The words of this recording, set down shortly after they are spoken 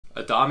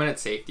A dominant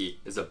safety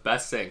is the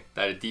best thing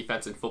that a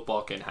defense in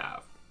football can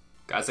have.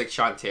 Guys like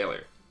Sean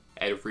Taylor,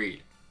 Ed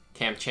Reed,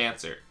 Cam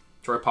Chancellor,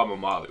 Troy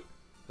Polamalu,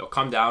 they'll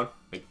come down,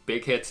 make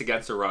big hits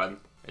against the run,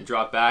 and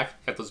drop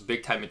back, get those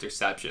big time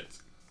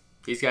interceptions.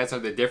 These guys are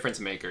the difference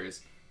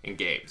makers in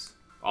games,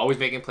 always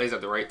making plays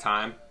at the right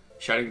time,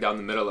 shutting down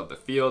the middle of the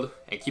field,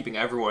 and keeping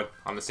everyone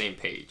on the same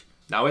page.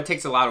 Now it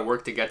takes a lot of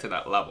work to get to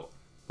that level,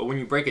 but when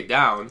you break it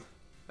down,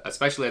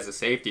 especially as a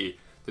safety,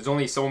 there's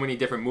only so many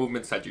different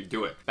movements that you're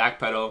doing.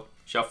 Backpedal,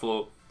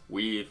 shuffle,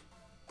 weave,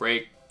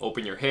 break,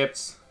 open your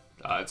hips,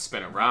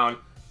 spin around,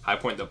 high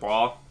point the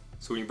ball.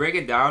 So when you break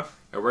it down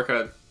and work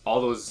on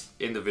all those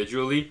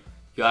individually,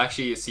 you'll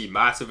actually see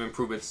massive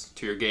improvements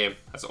to your game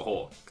as a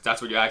whole, because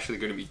that's what you're actually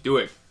going to be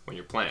doing when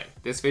you're playing.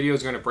 This video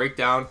is going to break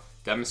down,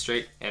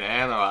 demonstrate, and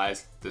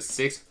analyze the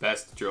 6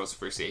 best drills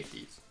for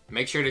safeties.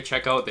 Make sure to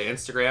check out the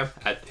Instagram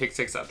at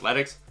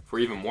Pick6Athletics for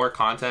even more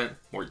content,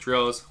 more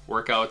drills,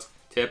 workouts,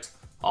 tips,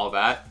 all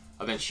that.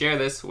 I'll then share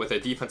this with a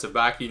defensive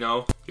back you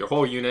know, your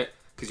whole unit,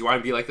 because you want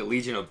to be like the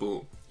Legion of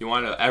Boom. You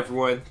want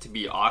everyone to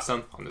be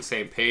awesome on the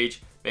same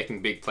page,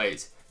 making big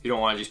plays. You don't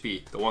want to just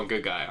be the one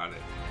good guy on it.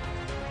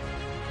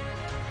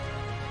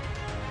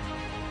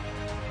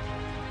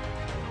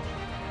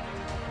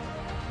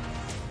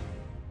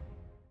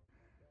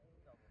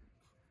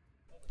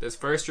 This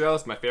first drill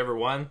is my favorite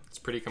one. It's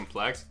pretty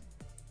complex.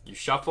 You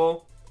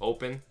shuffle,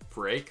 open,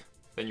 break,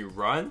 then you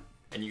run,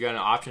 and you got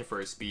an option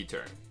for a speed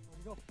turn.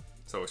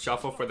 So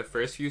shuffle for the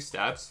first few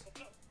steps.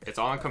 It's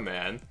all on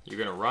command. You're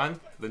gonna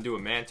run, then do a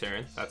man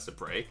turn, that's the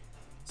break.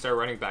 Start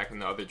running back in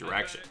the other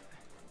direction.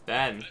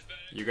 Then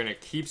you're gonna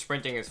keep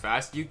sprinting as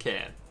fast as you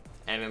can.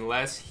 And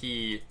unless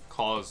he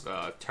calls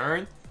a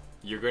turn,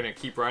 you're gonna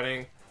keep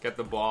running, get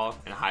the ball,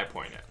 and high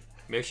point it.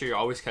 Make sure you're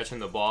always catching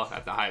the ball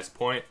at the highest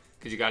point,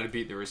 because you gotta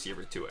beat the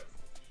receiver to it.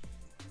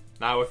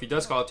 Now if he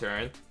does call a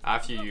turn,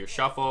 after you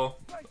shuffle,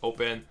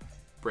 open,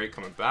 break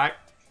coming back,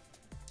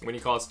 when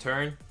he calls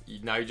turn,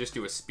 now you just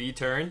do a speed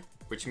turn,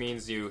 which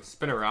means you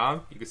spin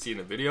around, you can see in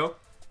the video,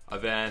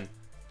 then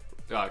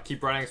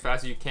keep running as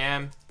fast as you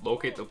can,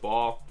 locate the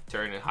ball,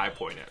 turn and high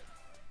point it.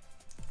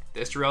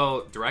 This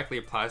drill directly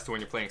applies to when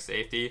you're playing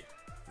safety.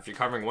 If you're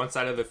covering one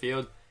side of the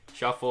field,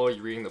 shuffle,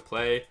 you're reading the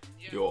play,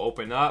 you'll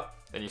open up,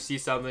 then you see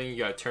something, you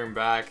gotta turn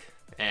back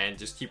and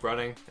just keep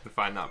running and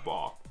find that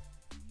ball.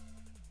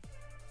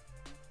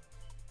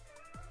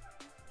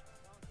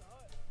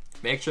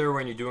 Make sure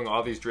when you're doing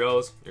all these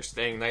drills, you're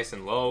staying nice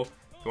and low.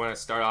 You want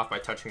to start off by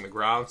touching the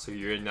ground so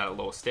you're in that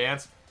low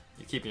stance.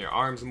 You're keeping your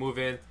arms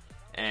moving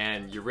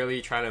and you're really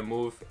trying to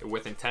move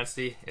with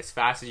intensity as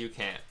fast as you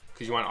can,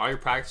 because you want all your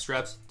practice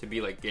reps to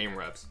be like game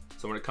reps.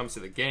 So when it comes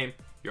to the game,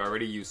 you're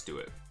already used to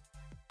it.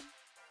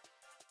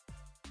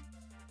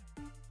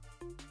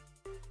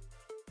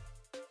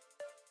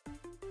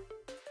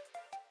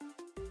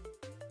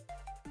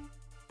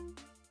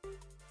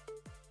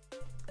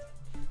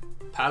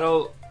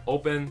 Paddle,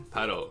 open,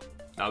 pedal.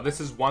 Now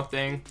this is one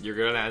thing you're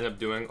gonna end up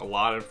doing a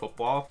lot in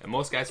football, and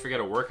most guys forget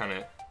to work on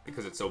it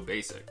because it's so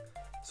basic.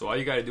 So all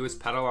you gotta do is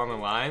pedal on the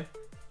line,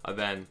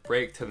 then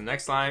break to the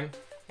next line,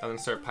 and then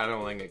start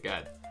pedaling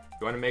again.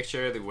 You wanna make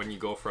sure that when you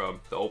go from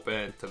the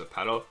open to the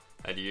pedal,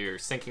 that you're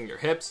sinking your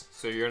hips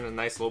so you're in a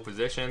nice low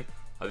position,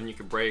 and then you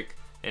can break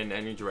in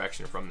any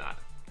direction from that.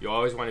 You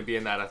always wanna be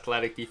in that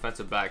athletic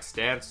defensive back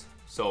stance,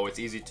 so it's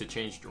easy to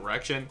change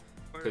direction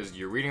because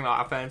you're reading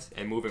the offense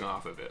and moving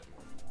off of it.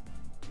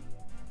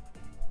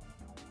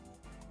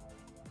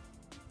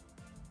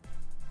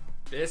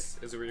 This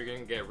is where you're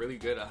gonna get really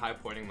good at high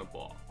pointing the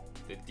ball.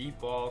 The deep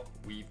ball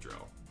weave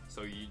drill.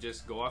 So you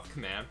just go off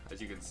command,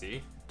 as you can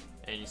see,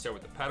 and you start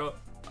with the pedal,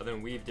 and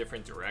then weave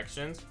different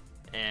directions.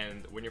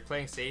 And when you're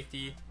playing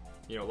safety,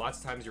 you know, lots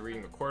of times you're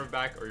reading the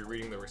quarterback or you're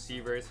reading the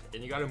receivers,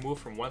 and you gotta move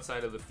from one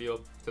side of the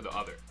field to the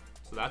other.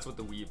 So that's what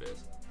the weave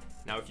is.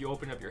 Now if you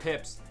open up your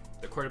hips,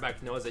 the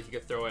quarterback knows that he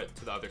can throw it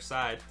to the other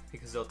side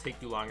because it'll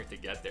take you longer to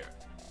get there.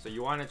 So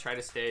you wanna try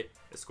to stay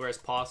as square as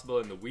possible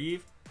in the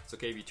weave. It's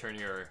okay if you turn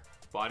your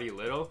body a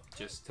little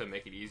just to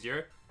make it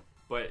easier,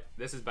 but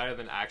this is better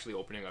than actually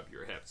opening up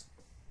your hips.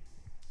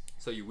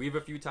 So you weave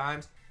a few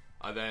times,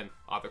 then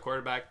off the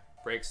quarterback,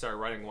 break, start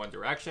running one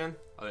direction,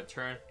 then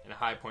turn and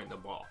high point the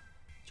ball.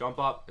 Jump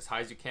up as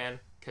high as you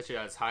can, catch it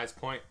at its highest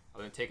point,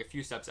 then take a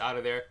few steps out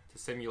of there to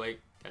simulate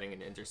getting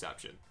an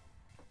interception.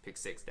 Pick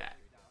 6 that.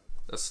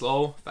 The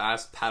slow,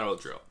 fast paddle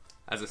drill.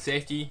 As a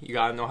safety, you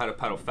gotta know how to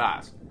pedal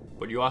fast,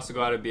 but you also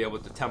gotta be able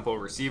to tempo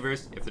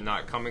receivers if they're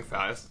not coming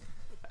fast,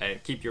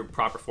 and keep your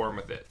proper form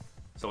with it.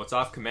 So it's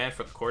off command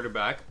for the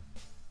quarterback.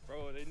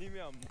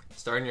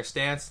 Starting your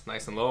stance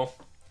nice and low.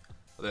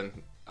 Then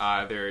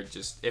either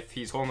just, if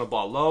he's holding the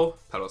ball low,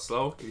 pedal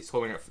slow. If he's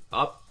holding it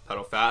up,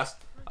 pedal fast.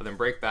 Then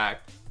break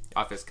back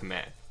off his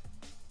command.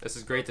 This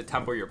is great to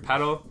tempo your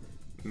pedal.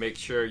 Make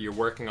sure you're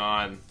working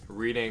on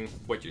reading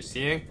what you're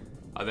seeing,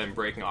 then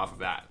breaking off of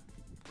that.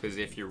 Because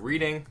if you're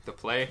reading the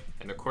play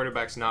and the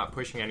quarterback's not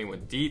pushing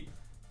anyone deep,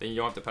 then you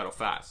don't have to pedal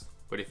fast.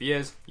 But if he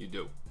is, you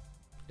do.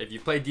 If you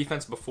played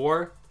defense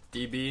before,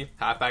 DB,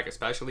 halfback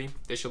especially,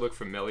 this should look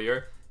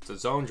familiar. It's a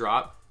zone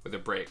drop with a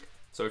break.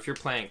 So if you're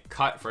playing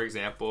cut, for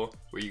example,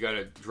 where you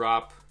gotta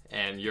drop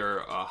and you're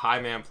a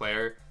high man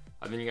player,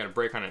 and then you gotta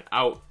break on an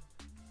out,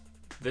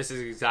 this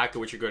is exactly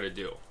what you're gonna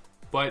do.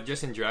 But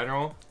just in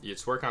general, you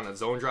just work on the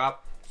zone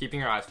drop, keeping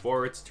your eyes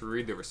forwards to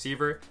read the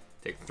receiver,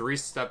 take 3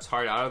 steps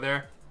hard out of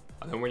there,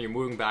 and then when you're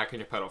moving back in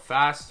your pedal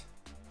fast,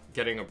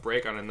 getting a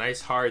break on a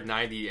nice hard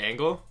 90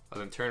 angle, and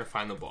then turn and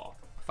find the ball.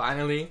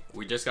 Finally,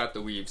 we just got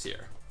the weaves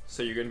here.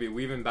 So you're gonna be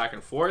weaving back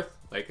and forth,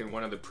 like in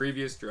one of the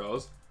previous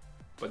drills,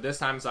 but this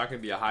time it's not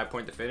gonna be a high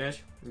point to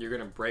finish. You're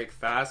gonna break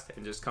fast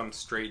and just come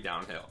straight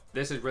downhill.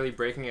 This is really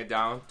breaking it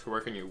down to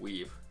work on your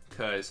weave,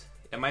 because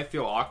it might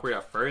feel awkward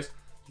at first.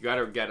 You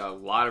gotta get a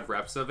lot of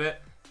reps of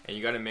it, and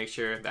you gotta make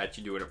sure that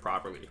you do it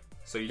properly.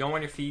 So you don't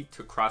want your feet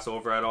to cross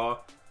over at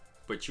all,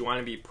 but you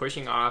wanna be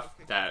pushing off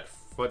that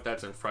foot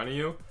that's in front of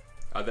you,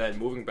 and then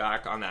moving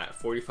back on that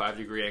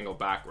 45-degree angle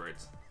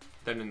backwards.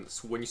 Then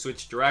when you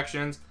switch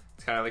directions,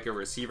 it's kind of like a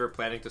receiver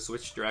planning to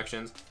switch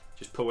directions.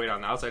 Just put weight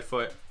on the outside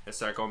foot and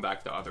start going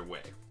back the other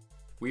way.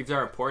 Weaves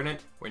are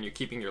important when you're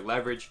keeping your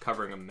leverage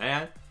covering a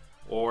man,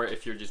 or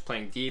if you're just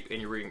playing deep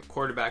and you're reading the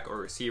quarterback or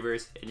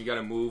receivers and you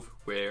gotta move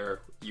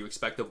where you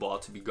expect the ball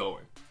to be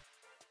going.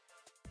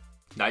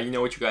 Now you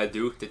know what you gotta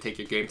do to take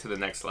your game to the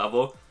next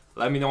level.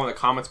 Let me know in the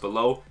comments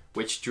below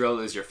which drill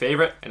is your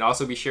favorite, and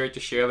also be sure to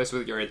share this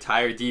with your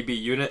entire DB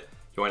unit.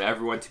 You want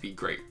everyone to be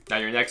great. Now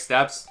your next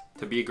steps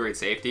to be a great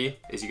safety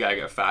is you gotta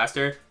get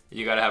faster and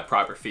you gotta have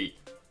proper feet.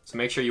 So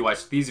make sure you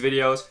watch these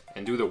videos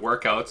and do the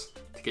workouts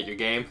to get your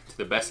game to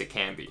the best it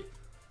can be.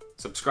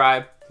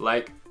 Subscribe,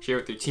 like, share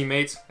with your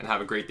teammates, and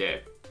have a great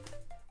day.